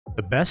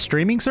The best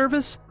streaming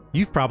service?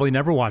 You've probably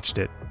never watched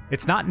it.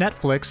 It's not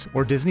Netflix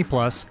or Disney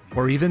Plus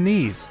or even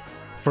these.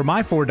 For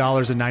my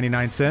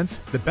 $4.99,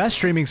 the best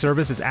streaming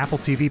service is Apple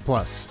TV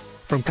Plus.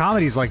 From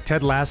comedies like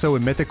Ted Lasso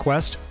and Mythic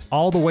Quest,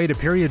 all the way to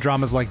period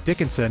dramas like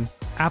Dickinson,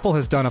 Apple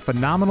has done a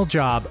phenomenal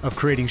job of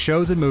creating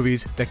shows and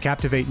movies that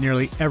captivate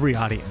nearly every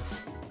audience.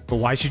 But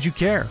why should you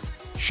care?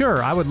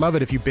 Sure, I would love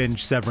it if you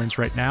binge Severance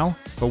right now,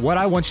 but what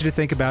I want you to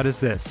think about is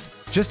this.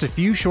 Just a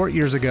few short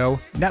years ago,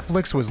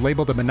 Netflix was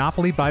labeled a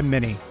monopoly by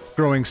many,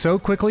 growing so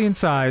quickly in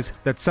size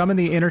that some in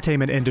the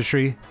entertainment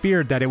industry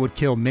feared that it would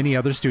kill many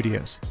other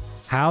studios.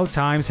 How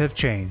times have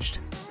changed.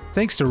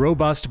 Thanks to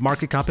robust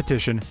market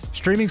competition,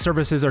 streaming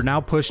services are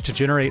now pushed to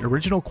generate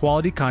original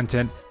quality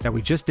content that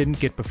we just didn't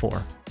get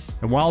before.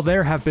 And while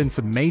there have been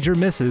some major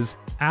misses,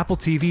 Apple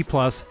TV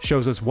Plus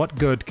shows us what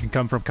good can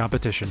come from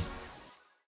competition.